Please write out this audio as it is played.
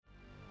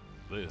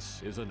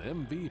This is an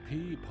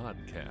MVP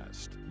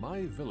podcast,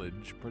 My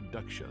Village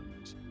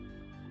Productions.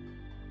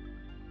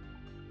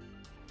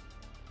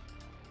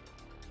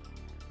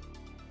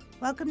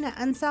 Welcome to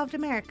Unsolved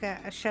America,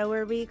 a show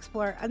where we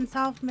explore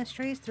unsolved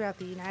mysteries throughout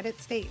the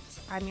United States.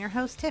 I'm your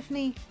host,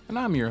 Tiffany. And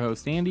I'm your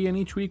host, Andy, and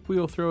each week we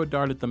will throw a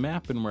dart at the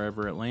map, and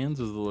wherever it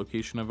lands is the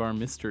location of our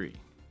mystery.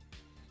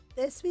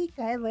 This week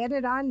I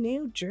landed on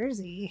New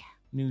Jersey.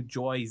 New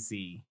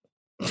Jersey.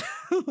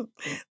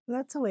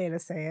 That's a way to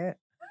say it.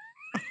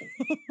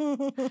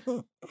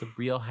 The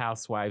Real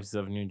Housewives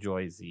of New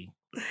Jersey.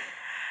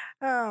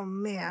 Oh,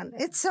 man.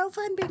 It's so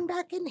fun being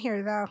back in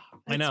here, though.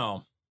 I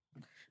know.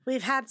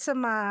 We've had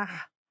some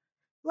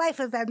life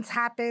events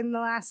happen the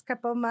last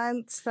couple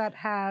months that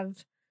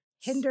have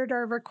hindered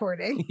our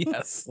recording.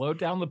 Yes, slowed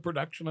down the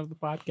production of the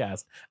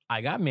podcast. I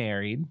got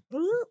married.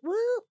 Woo,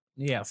 woo.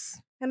 Yes.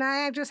 And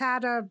I just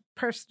had a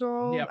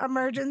personal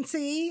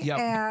emergency. Yep.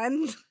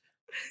 And,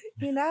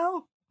 you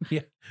know,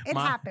 Yeah. it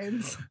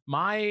happens.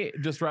 My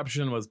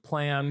disruption was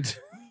planned.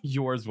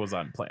 Yours was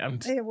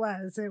unplanned. It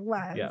was.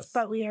 Yes.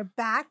 But we are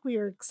back. We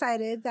were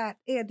excited that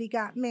Andy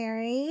got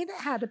married,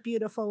 had a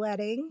beautiful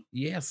wedding.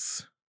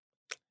 Yes.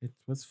 It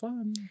was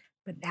fun.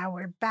 But now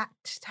we're back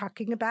to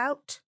talking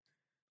about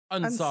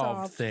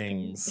Unsolved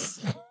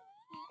things.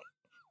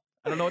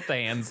 I don't know what the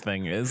hands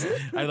thing is.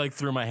 I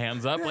threw my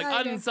hands up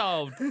like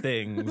unsolved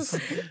things.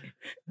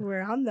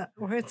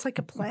 It's like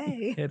a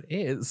play. It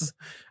is.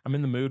 I'm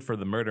in the mood for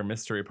the murder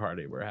mystery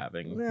party we're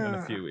having in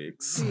a few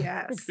weeks.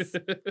 Yes.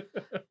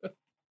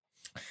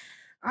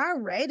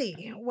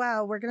 Alrighty.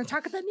 Well, we're going to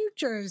talk about New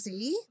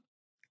Jersey,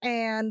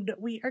 and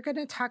we are going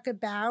to talk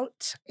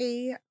about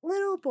a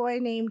little boy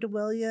named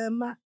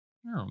William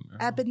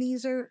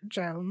Ebenezer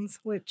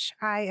Jones, which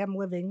I am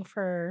living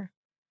for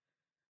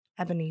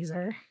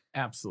Ebenezer.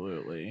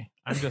 Absolutely.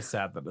 I'm just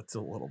sad that it's a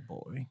little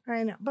boy.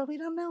 I know, but we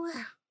don't know.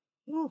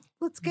 Well,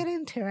 let's get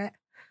into it.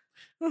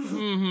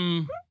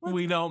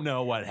 We don't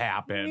know what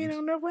happened. We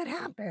don't know what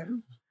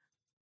happened.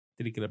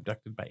 Did he get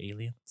abducted by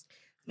aliens?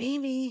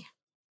 Maybe.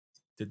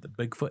 Did the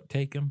Bigfoot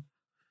take him?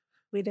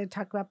 We did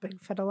talk about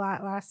Bigfoot a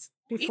lot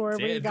before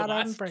we got the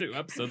on last break. 2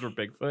 episodes were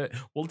Bigfoot.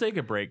 We'll take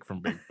a break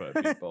from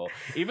Bigfoot, people.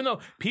 Even though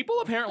people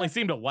apparently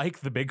seem to like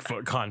the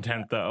Bigfoot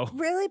content, though.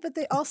 Really? But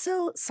they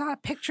also saw a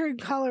picture in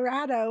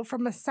Colorado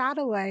from a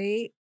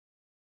satellite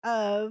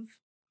of...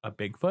 A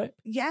Bigfoot?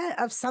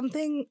 Yeah, of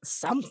something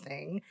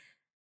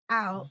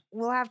out.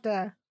 We'll have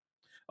to...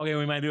 Okay,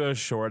 we might do a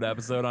short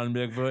episode on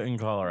Bigfoot in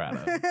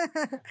Colorado.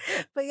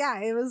 But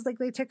yeah, it was like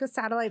they took a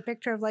satellite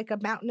picture of like a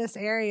mountainous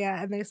area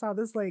and they saw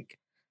this like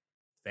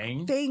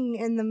thing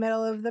in the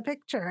middle of the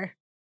picture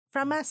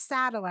from a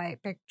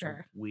satellite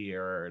picture.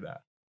 Weird.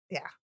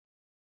 Yeah.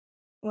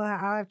 Well,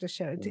 I'll have to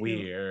show it to you.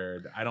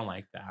 Weird. I don't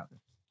like that.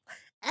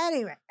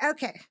 Anyway,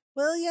 okay.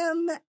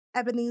 William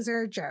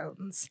Ebenezer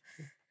Jones.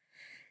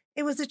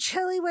 It was a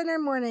chilly winter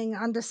morning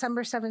on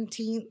December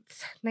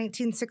 17th,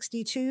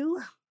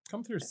 1962.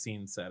 Come through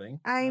scene setting.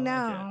 I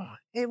know.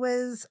 It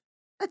was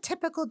a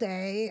typical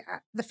day.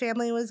 The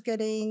family was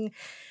getting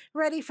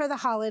ready for the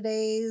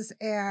holidays,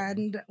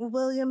 and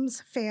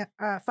William's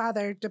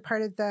father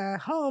departed the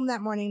home that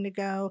morning to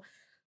go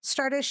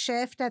start a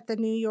shift at the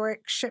New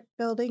York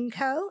Shipbuilding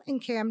Co. in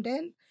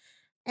Camden.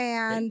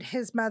 And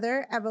his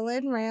mother,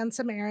 Evelyn, ran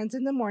some errands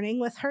in the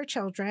morning with her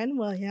children,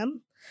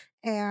 William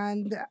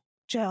and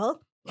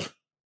Jill.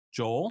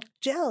 Joel?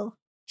 Jill.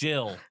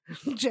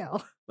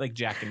 Like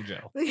Jack and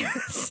Jill.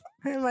 Yes.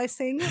 Am I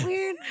saying it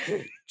weird?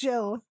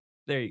 Jill.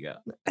 There you go.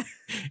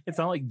 It's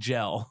not like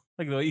gel.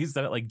 Like the way you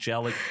said it, like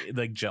gel,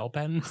 like gel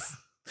pens.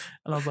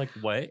 And I was like,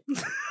 what?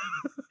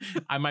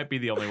 I might be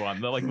the only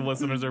one. The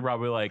listeners are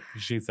probably like,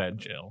 she said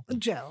Jill.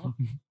 Jill.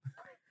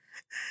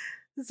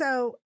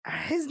 So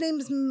his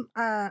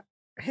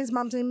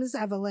mom's name is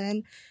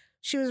Evelyn.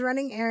 She was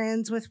running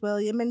errands with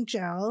William and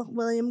Jill.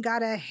 William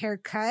got a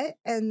haircut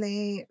and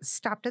they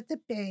stopped at the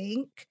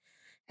bank.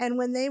 And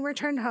when they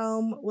returned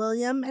home,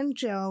 William and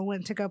Jill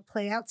went to go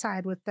play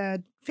outside with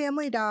the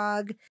family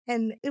dog.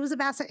 And it was a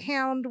basset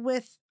hound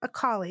with a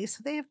collie.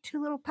 So they have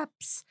 2 little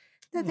pups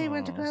that they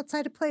went to go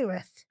outside to play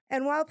with.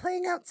 And while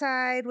playing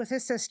outside with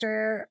his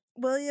sister,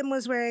 William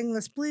was wearing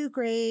this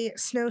blue-gray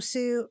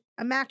snowsuit,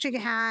 a matching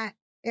hat,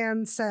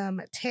 and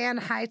some tan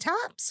high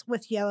tops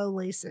with yellow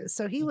laces.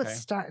 So he was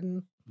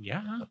stunting.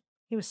 Yeah.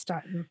 He was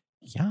stunting.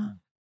 Yeah.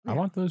 I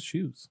want those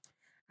shoes.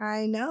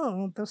 I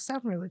know. Those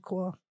sound really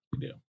cool.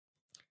 They do.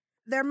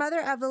 Their mother,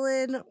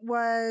 Evelyn,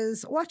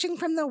 was watching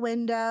from the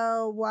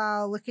window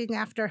while looking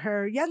after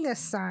her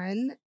youngest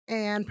son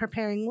and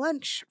preparing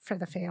lunch for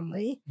the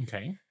family.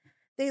 Okay.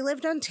 They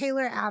lived on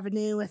Taylor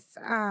Avenue with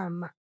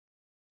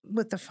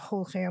the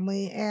whole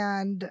family,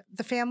 and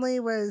the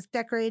family was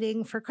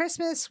decorating for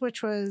Christmas,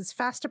 which was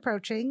fast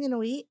approaching in a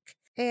week.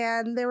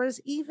 And there was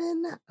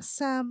even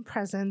some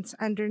presents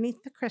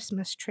underneath the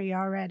Christmas tree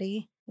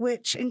already,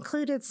 which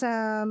included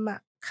some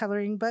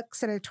coloring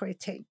books and a toy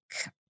tank.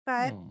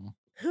 But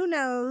who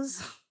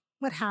knows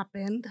what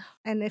happened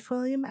and if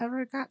William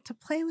ever got to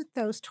play with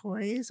those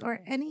toys or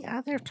any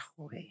other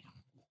toy.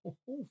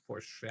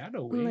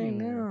 Foreshadowing. I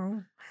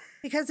know.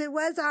 because it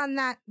was on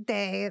that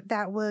day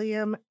that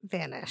William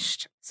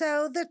vanished.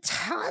 So the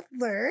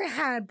toddler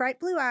had bright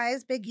blue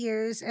eyes, big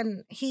ears,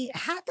 and he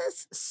had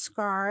this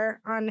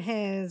scar on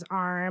his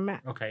arm.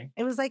 Okay.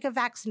 It was like a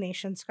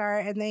vaccination scar,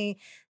 and they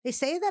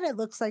say that it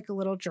looks like a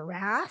little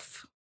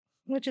giraffe,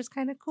 which is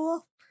kind of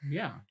cool.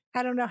 Yeah.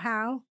 I don't know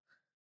how,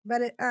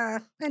 but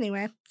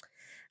anyway.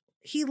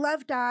 He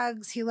loved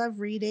dogs, he loved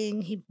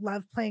reading, he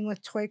loved playing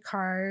with toy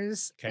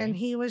cars, and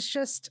he was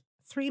just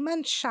 3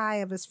 months shy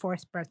of his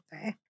 4th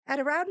birthday. At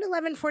around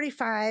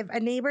 11:45,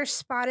 a neighbor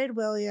spotted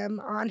William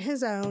on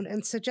his own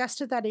and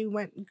suggested that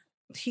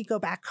he go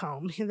back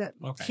home.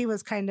 He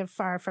was kind of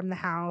far from the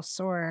house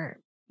or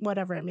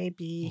whatever it may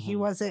be. He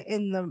wasn't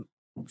in the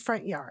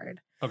front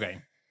yard.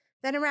 Okay.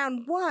 Then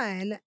around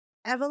 1,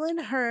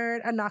 Evelyn heard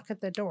a knock at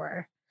the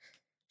door.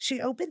 She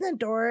opened the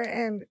door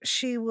and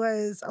she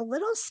was a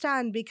little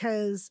stunned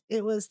because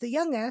it was the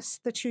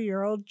youngest, the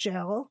 2-year-old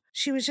Jill.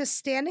 She was just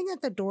standing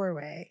at the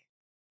doorway,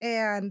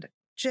 and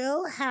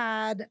Jill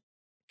had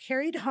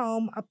carried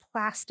home a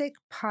plastic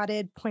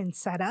potted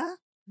poinsettia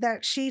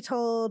that she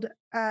told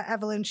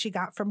Evelyn she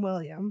got from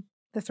William,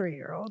 the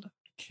 3-year-old.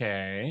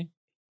 Okay.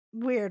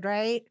 Weird,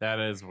 right? That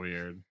is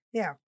weird.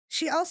 Yeah.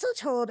 She also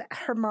told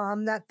her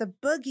mom that the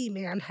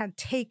boogeyman had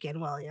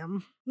taken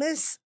William.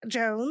 Miss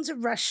Jones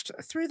rushed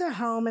through the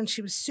home and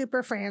she was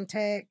super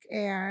frantic,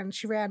 and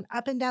she ran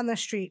up and down the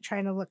street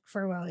trying to look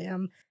for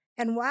William.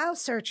 And while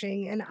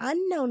searching, an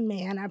unknown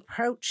man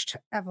approached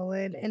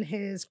Evelyn in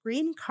his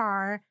green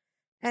car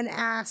and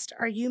asked,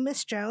 "Are you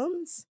Miss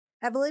Jones?"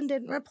 Evelyn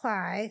didn't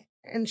reply,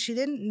 and she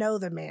didn't know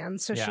the man,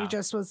 so she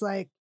just was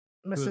like,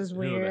 "This is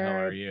weird. Who the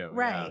hell are you?"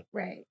 Right,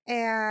 right.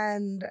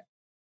 And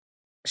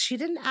she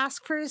didn't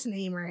ask for his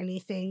name or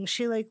anything.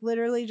 She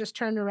literally just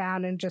turned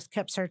around and just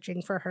kept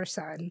searching for her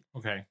son.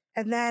 Okay.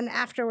 And then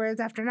afterwards,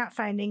 after not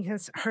finding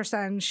her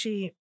son,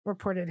 she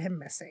reported him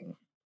missing.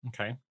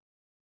 Okay.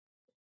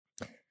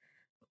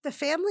 The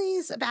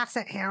family's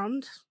basset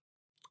hound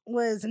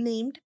was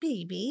named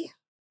Baby,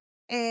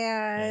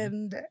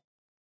 and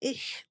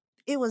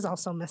it was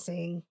also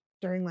missing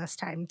during this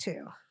time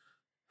too.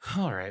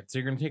 All right, so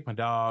you're gonna take my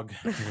dog,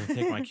 you're gonna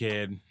take my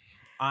kid.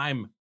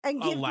 I'm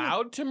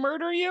allowed to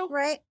murder you?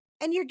 Right.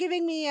 And you're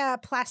giving me a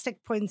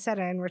plastic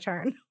poinsettia in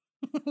return.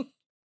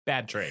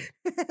 Bad trade.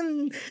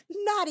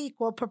 Not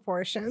equal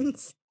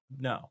proportions.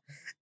 No.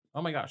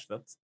 Oh my gosh,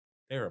 that's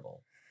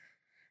terrible.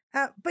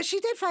 But she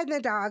did find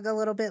the dog a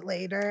little bit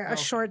later, a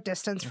short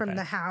distance from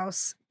the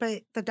house.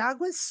 But the dog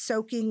was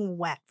soaking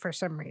wet for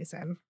some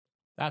reason.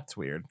 That's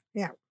weird.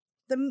 Yeah.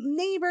 The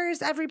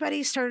neighbors,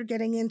 everybody started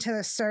getting into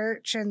the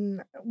search,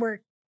 and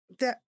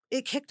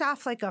it kicked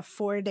off like a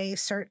 4-day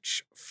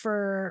search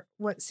for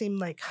what seemed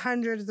like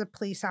hundreds of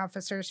police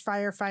officers,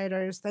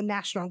 firefighters, the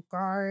National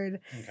Guard,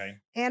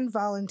 and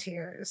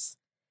volunteers.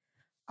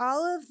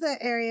 All of the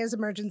area's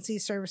emergency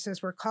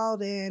services were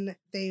called in.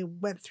 They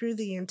went through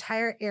the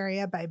entire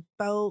area by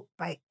boat,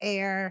 by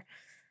air.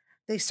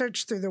 They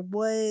searched through the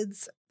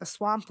woods, the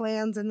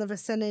swamplands in the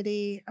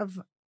vicinity of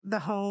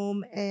the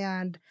home,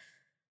 and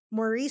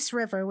Maurice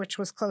River, which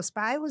was close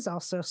by, was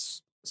also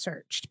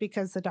searched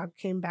because the dog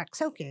came back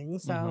soaking.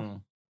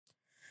 So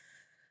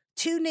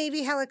 2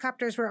 Navy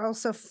helicopters were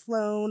also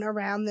flown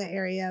around the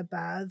area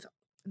above.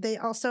 They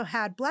also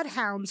had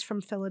bloodhounds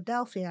from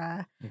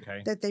Philadelphia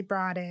that they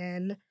brought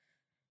in,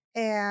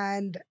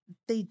 and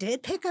they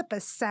did pick up a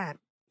scent.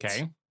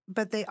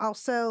 But they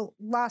also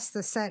lost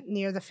the scent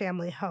near the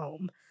family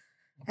home.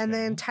 And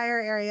the entire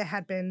area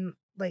had been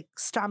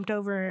stomped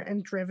over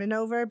and driven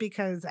over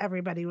because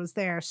everybody was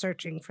there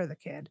searching for the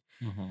kid.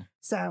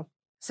 So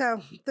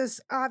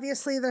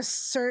the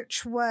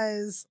search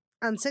was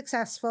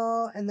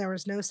unsuccessful, and there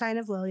was no sign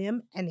of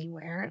William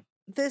anywhere.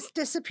 This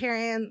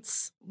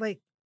disappearance,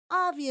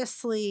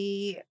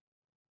 obviously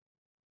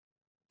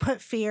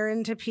put fear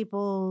into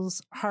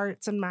people's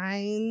hearts and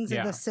minds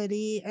in the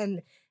city,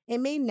 and it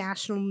made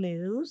national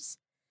news.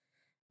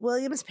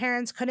 William's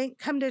parents couldn't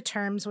come to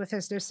terms with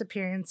his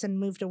disappearance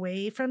and moved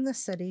away from the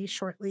city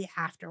shortly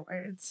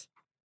afterwards.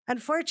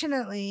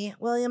 Unfortunately,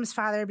 William's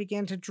father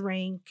began to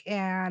drink,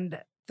 and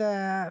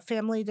the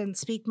family didn't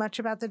speak much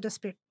about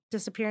the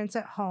disappearance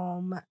at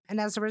home. And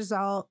as a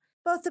result,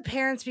 both the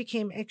parents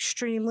became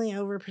extremely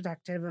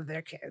overprotective of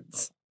their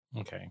kids.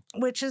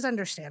 Which is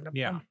understandable.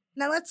 Yeah.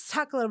 Now let's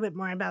talk a little bit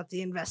more about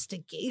the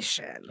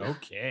investigation.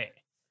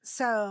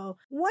 So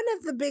one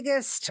of the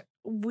biggest,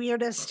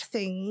 weirdest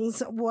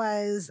things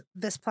was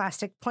this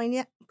plastic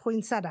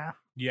poinsettia.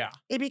 Yeah.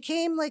 It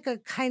became a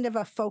kind of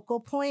a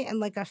focal point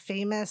and a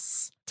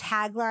famous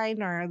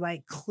tagline or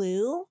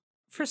clue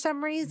for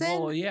some reason.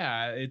 Well,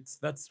 yeah,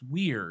 that's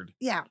weird.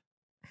 Yeah.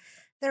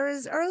 There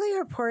was early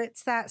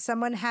reports that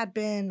someone had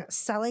been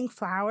selling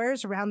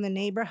flowers around the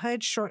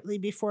neighborhood shortly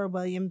before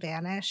William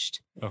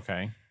vanished.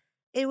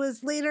 It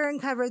was later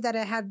uncovered that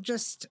it had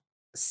just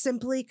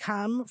simply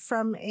come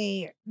from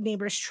a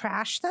neighbor's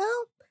trash,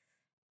 though,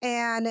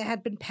 and it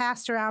had been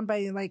passed around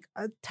by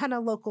a ton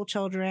of local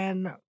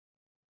children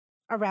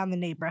around the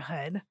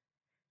neighborhood.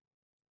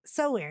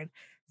 So weird.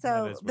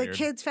 So the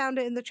kids found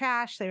it in the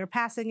trash. They were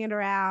passing it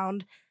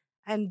around.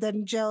 And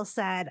then Jill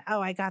said,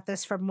 "Oh, I got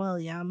this from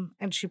William,"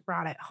 and she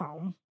brought it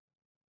home.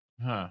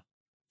 Huh.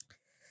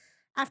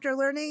 After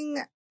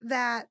learning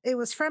that it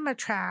was from a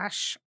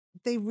trash,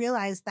 they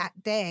realized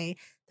that day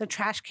the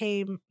trash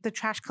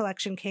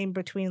collection came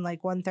between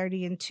like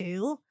 1:30 and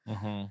 2.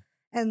 Mm-hmm.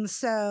 And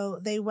so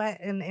they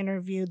went and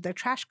interviewed the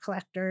trash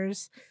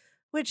collectors,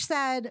 which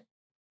said,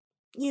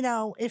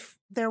 if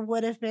there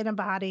would have been a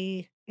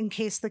body in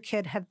case the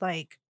kid had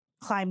like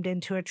climbed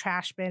into a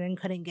trash bin and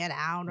couldn't get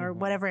out or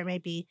whatever it may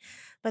be.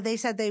 But they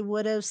said they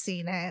would have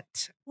seen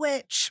it,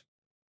 which,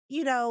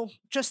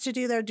 just to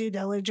do their due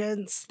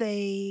diligence,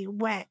 they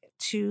went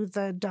to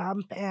the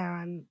dump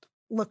and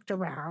looked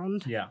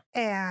around. Yeah.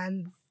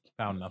 And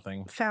found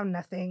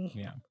nothing.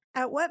 Yeah.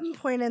 At one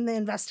point in the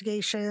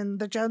investigation,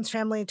 the Jones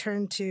family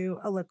turned to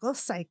a local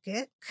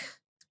psychic.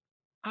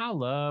 I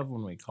love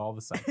when we call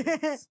the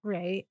psychics.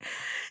 Right.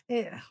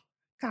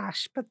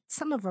 Gosh, but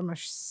some of them are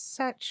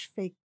such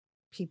fake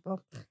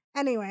people.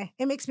 Anyway,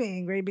 it makes me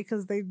angry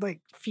because they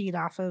like feed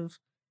off of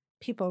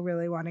people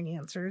really wanting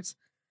answers.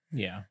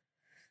 Yeah.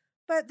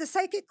 But the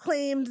psychic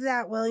claimed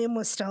that William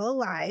was still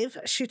alive.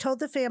 She told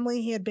the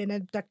family he had been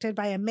abducted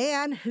by a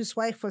man whose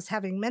wife was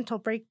having mental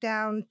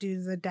breakdown due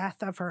to the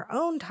death of her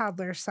own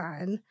toddler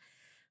son.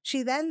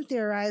 She then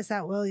theorized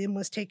that William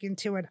was taken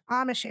to an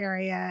Amish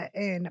area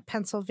in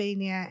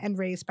Pennsylvania and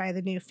raised by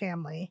the new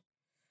family.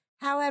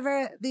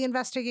 However, the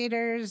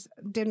investigators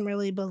didn't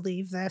really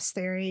believe this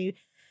theory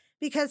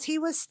because he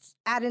was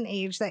at an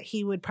age that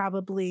he would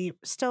probably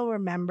still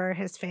remember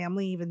his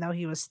family even though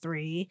he was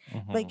 3.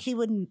 Mm-hmm. Like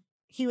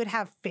he would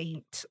have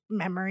faint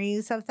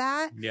memories of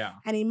that. Yeah.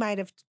 And he might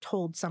have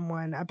told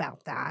someone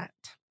about that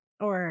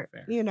or,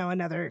 Fair.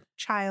 Another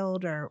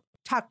child or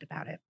talked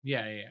about it.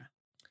 Yeah.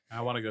 I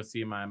want to go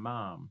see my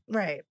mom.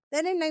 Right.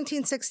 Then in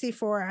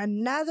 1964,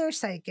 another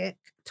psychic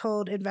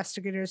told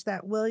investigators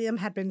that William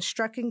had been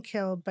struck and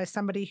killed by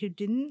somebody who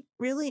didn't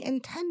really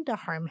intend to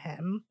harm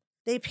him.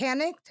 They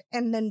panicked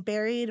and then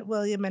buried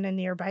William in a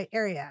nearby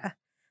area.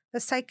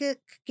 The psychic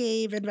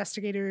gave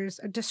investigators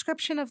a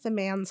description of the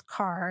man's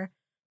car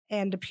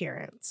and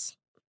appearance.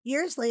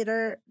 Years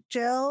later,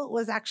 Jill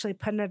was actually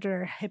put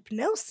under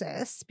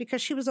hypnosis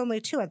because she was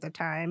only 2 at the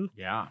time.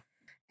 Yeah.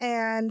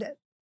 And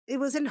it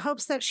was in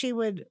hopes that she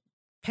would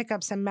pick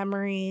up some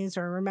memories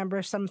or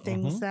remember some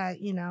things that,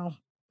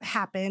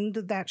 happened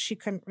that she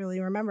couldn't really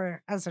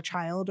remember as a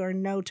child or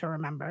know to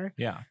remember.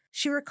 Yeah.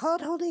 She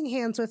recalled holding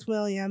hands with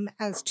William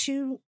as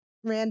 2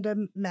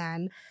 random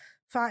men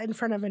fought in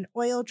front of an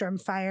oil drum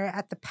fire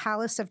at the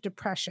Palace of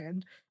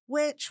Depression,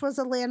 which was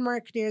a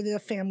landmark near the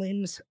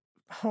family's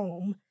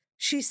home.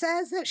 She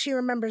says that she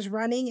remembers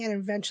running and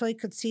eventually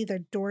could see the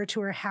door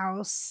to her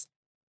house.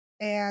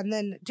 And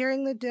then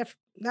during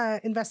the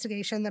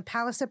investigation, the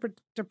Palace of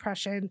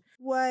Depression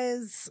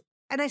was,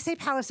 and I say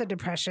Palace of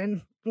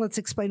Depression, let's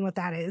explain what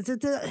that is.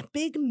 It's a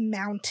big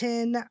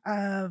mountain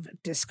of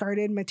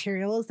discarded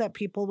materials that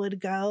people would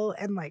go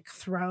and like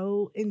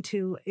throw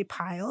into a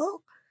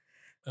pile.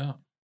 Oh.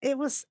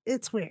 It's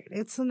weird.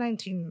 It's the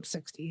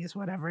 1960s,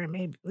 whatever it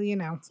may be,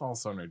 It's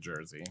also New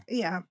Jersey.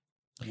 Yeah.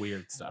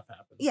 Weird stuff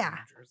happens Yeah. in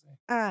New Jersey.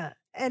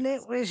 And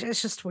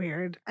it's just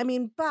weird. I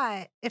mean,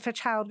 but if a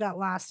child got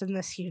lost in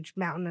this huge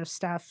mountain of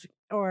stuff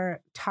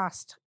or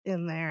tossed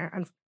in there,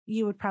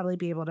 you would probably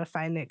be able to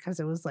find it because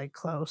it was like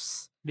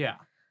close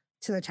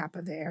to the top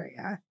of the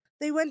area.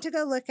 They went to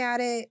go look at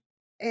it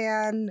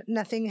and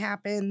nothing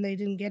happened. They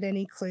didn't get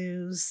any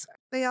clues.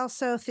 They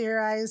also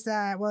theorized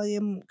that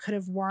William could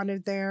have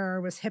wandered there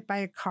or was hit by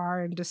a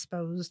car and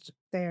disposed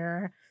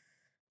there,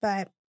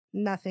 but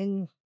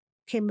nothing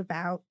came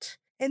about.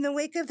 In the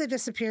wake of the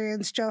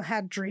disappearance, Jill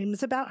had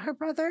dreams about her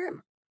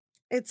brother.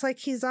 It's like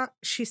he's on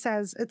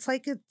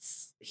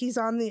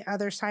the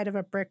other side of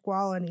a brick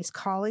wall and he's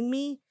calling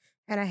me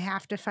and I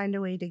have to find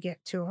a way to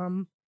get to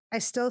him. I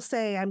still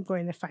say I'm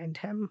going to find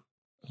him.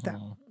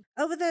 Though.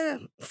 Over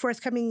the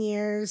forthcoming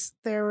years,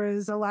 there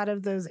was a lot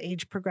of those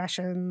age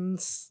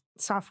progressions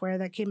software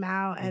that came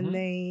out and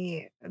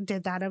they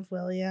did that of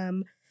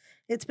William.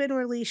 It's been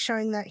released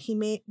showing that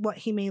what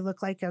he may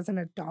look like as an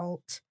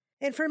adult.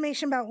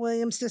 Information about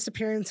William's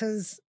disappearance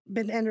has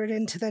been entered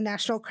into the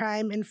National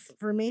Crime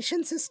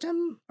Information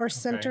System or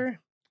Center.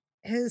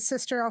 His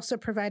sister also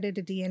provided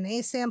a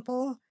DNA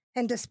sample.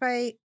 And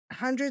despite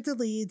hundreds of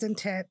leads and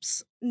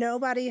tips,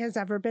 nobody has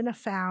ever been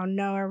found,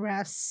 no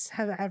arrests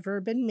have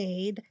ever been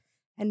made,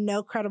 and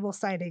no credible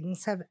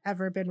sightings have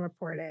ever been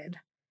reported.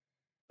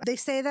 They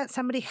say that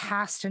somebody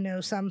has to know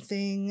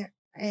something,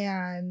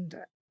 and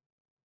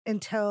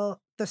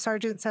until the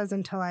sergeant says,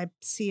 until I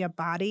see a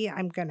body,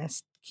 I'm going to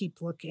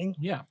keep looking.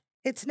 Yeah.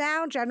 It's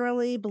now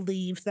generally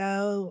believed,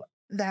 though,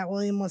 that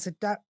William was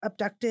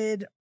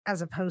abducted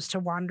as opposed to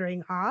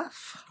wandering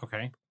off.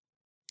 Okay.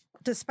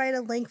 Despite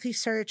a lengthy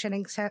search and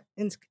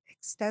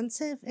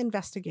extensive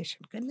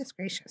investigation, goodness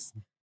gracious,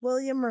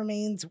 William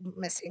remains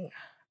missing.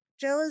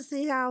 Jill is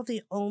now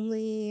the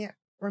only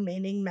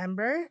remaining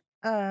member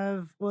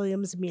of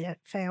William's immediate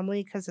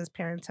family because his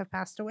parents have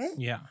passed away.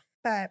 Yeah.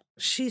 But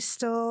she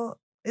still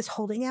is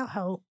holding out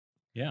hope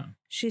Yeah.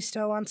 She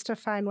still wants to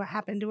find what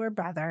happened to her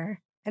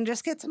brother and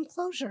just get some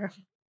closure.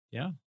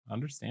 Yeah.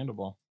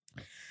 Understandable.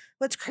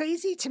 What's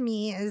crazy to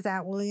me is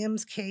that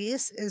William's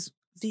case is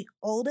the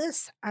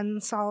oldest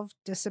unsolved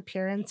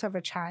disappearance of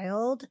a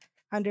child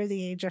under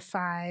the age of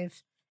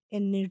 5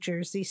 in New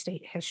Jersey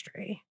state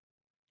history.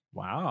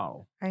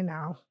 Wow. I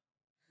know.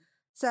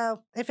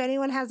 So if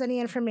anyone has any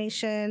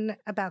information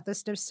about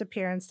this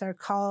disappearance, they're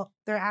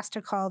asked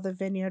to call the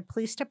Vineyard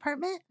Police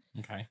Department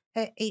Okay.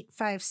 at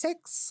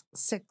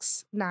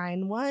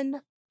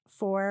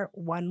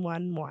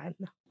 856-691-4111.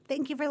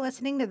 Thank you for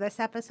listening to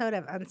this episode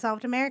of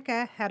Unsolved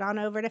America. Head on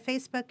over to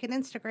Facebook and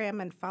Instagram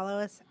and follow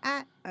us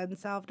at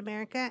Unsolved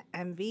America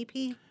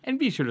MVP. And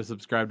be sure to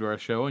subscribe to our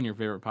show on your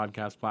favorite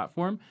podcast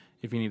platform.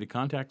 If you need to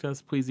contact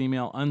us, please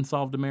email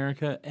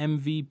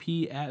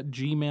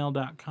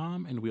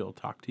unsolvedamerica.mvp@gmail.com, and we'll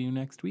talk to you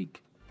next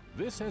week.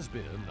 This has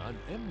been an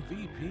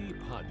MVP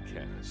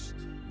podcast,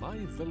 My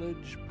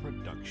Village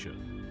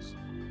Productions.